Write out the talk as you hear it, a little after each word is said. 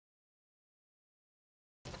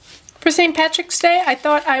For St. Patrick's Day, I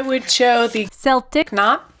thought I would show the Celtic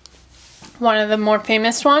Knot, one of the more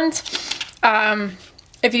famous ones.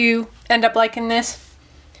 If you end up liking this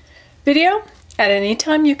video, at any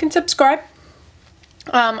time you can subscribe.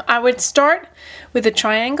 I would start with a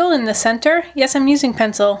triangle in the center. Yes, I'm using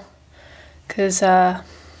pencil because I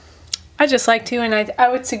just like to, and I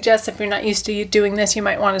would suggest if you're not used to doing this, you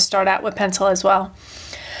might want to start out with pencil as well.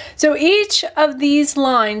 So each of these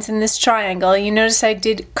lines in this triangle, you notice I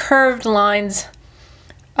did curved lines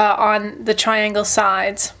on the triangle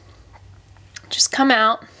sides, just come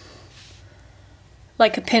out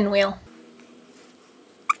like a pinwheel.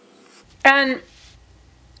 And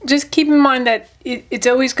just keep in mind that it's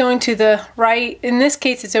always going to the right. In this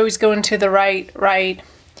case, it's always going to the right, right,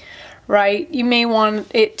 right. You may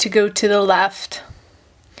want it to go to the left.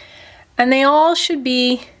 And they all should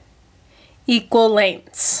be equal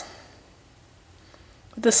lengths,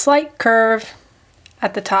 with a slight curve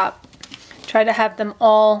at the top. Try to have them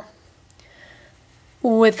all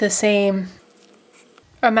with the same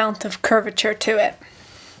amount of curvature to it.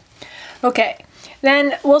 Okay,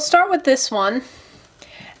 then we'll start with this one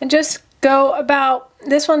and just go about,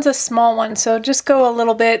 this one's a small one, so just go a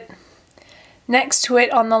little bit next to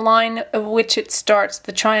it on the line of which it starts,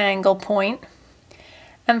 the triangle point,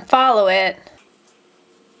 and follow it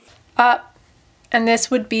up, and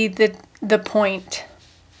this would be the point.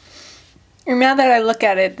 And now that I look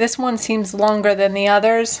at it, this one seems longer than the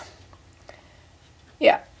others.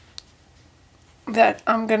 Yeah, that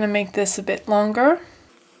I'm gonna make this a bit longer.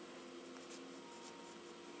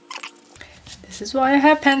 This is why I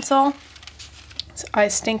have pencil. So I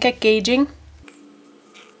stink at gauging.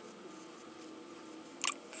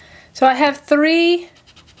 So I have three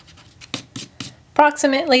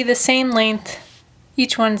approximately the same length.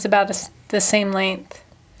 Each one's about the same length.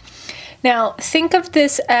 Now think of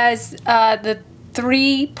this as the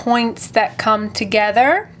 3 points that come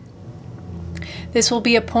together. This will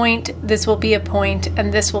be a point, this will be a point,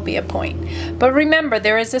 and this will be a point. But remember,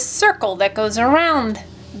 there is a circle that goes around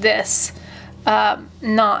this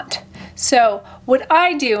knot. So what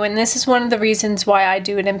I do, and this is one of the reasons why I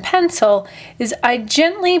do it in pencil, is I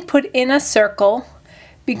gently put in a circle,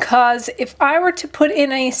 because if I were to put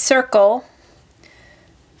in a circle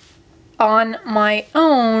on my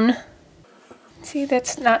own, see,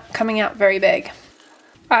 that's not coming out very big.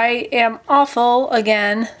 I am awful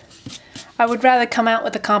again. I would rather come out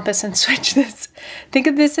with a compass and switch this. Think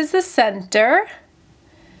of this as the center.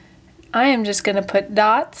 I am just going to put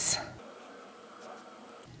dots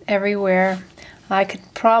everywhere. I could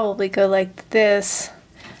probably go like this.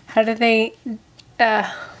 How do they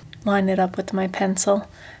line it up with my pencil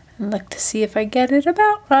and look to see if I get it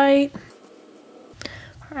about right?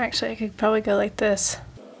 Or actually, I could probably go like this.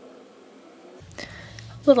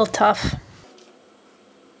 A little tough.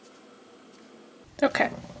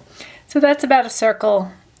 Okay, so that's about a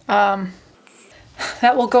circle that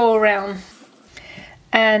will go around,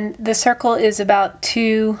 and the circle is about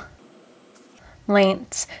 2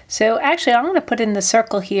 lengths. So actually I'm going to put in the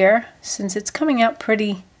circle here since it's coming out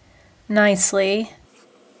pretty nicely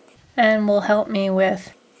and will help me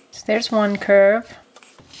with, so there's one curve,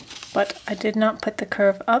 but I did not put the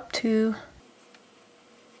curve up to,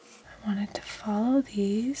 I wanted to follow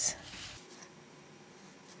these.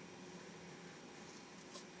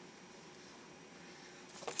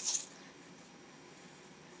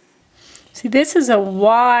 See, this is a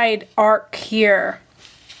wide arc here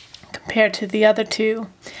compared to the other two.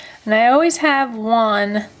 And I always have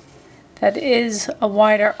one that is a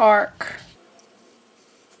wider arc.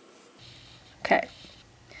 Okay,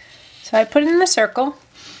 so I put it in the circle,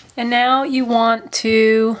 and now you want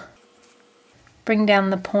to bring down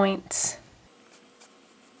the points.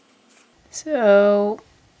 So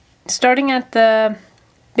starting at the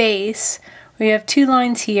base, we have 2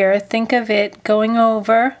 lines here. Think of it going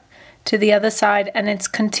over to the other side, and it's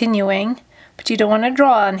continuing, but you don't want to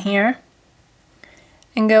draw on here,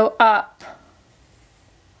 and go up.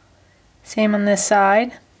 Same on this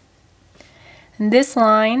side. And this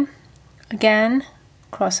line, again,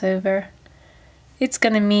 cross over. It's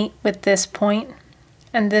going to meet with this point,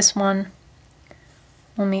 and this one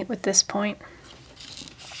will meet with this point.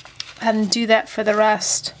 And do that for the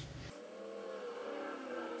rest.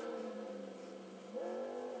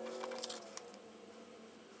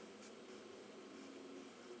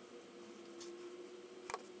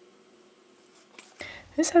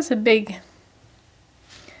 This has a big,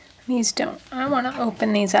 these don't. I want to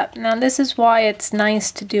open these up. Now this is why it's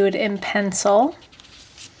nice to do it in pencil.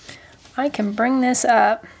 I can bring this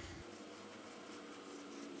up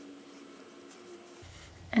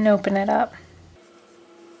and open it up.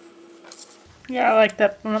 Yeah, I like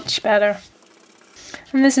that much better.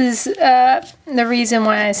 And this is the reason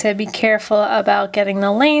why I said be careful about getting the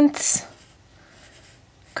lengths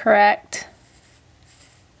correct.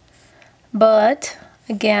 But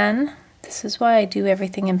again, this is why I do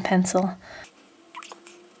everything in pencil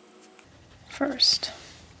first.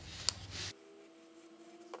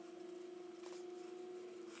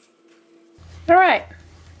 All right,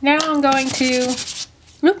 now I'm going to,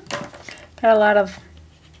 got a lot of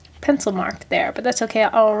pencil mark there, but that's okay.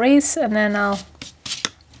 I'll erase and then I'll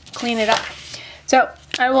clean it up. So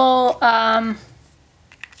I will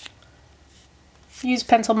use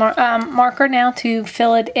pencil marker now to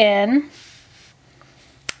fill it in,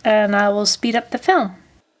 and I will speed up the film.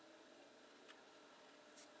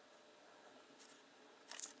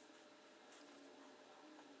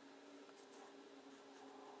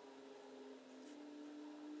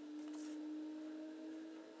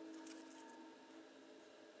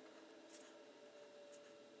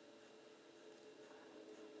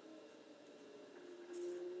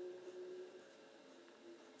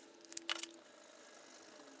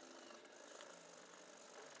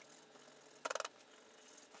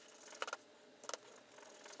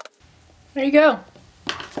 There you go.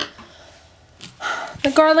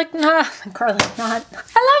 The garlic knot.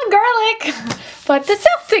 I love garlic, but the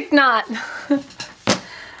Celtic knot.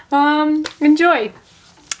 Enjoy.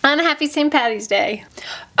 And happy St. Patty's Day.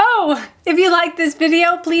 Oh, if you like this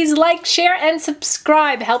video, please like, share, and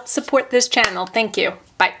subscribe. Help support this channel. Thank you.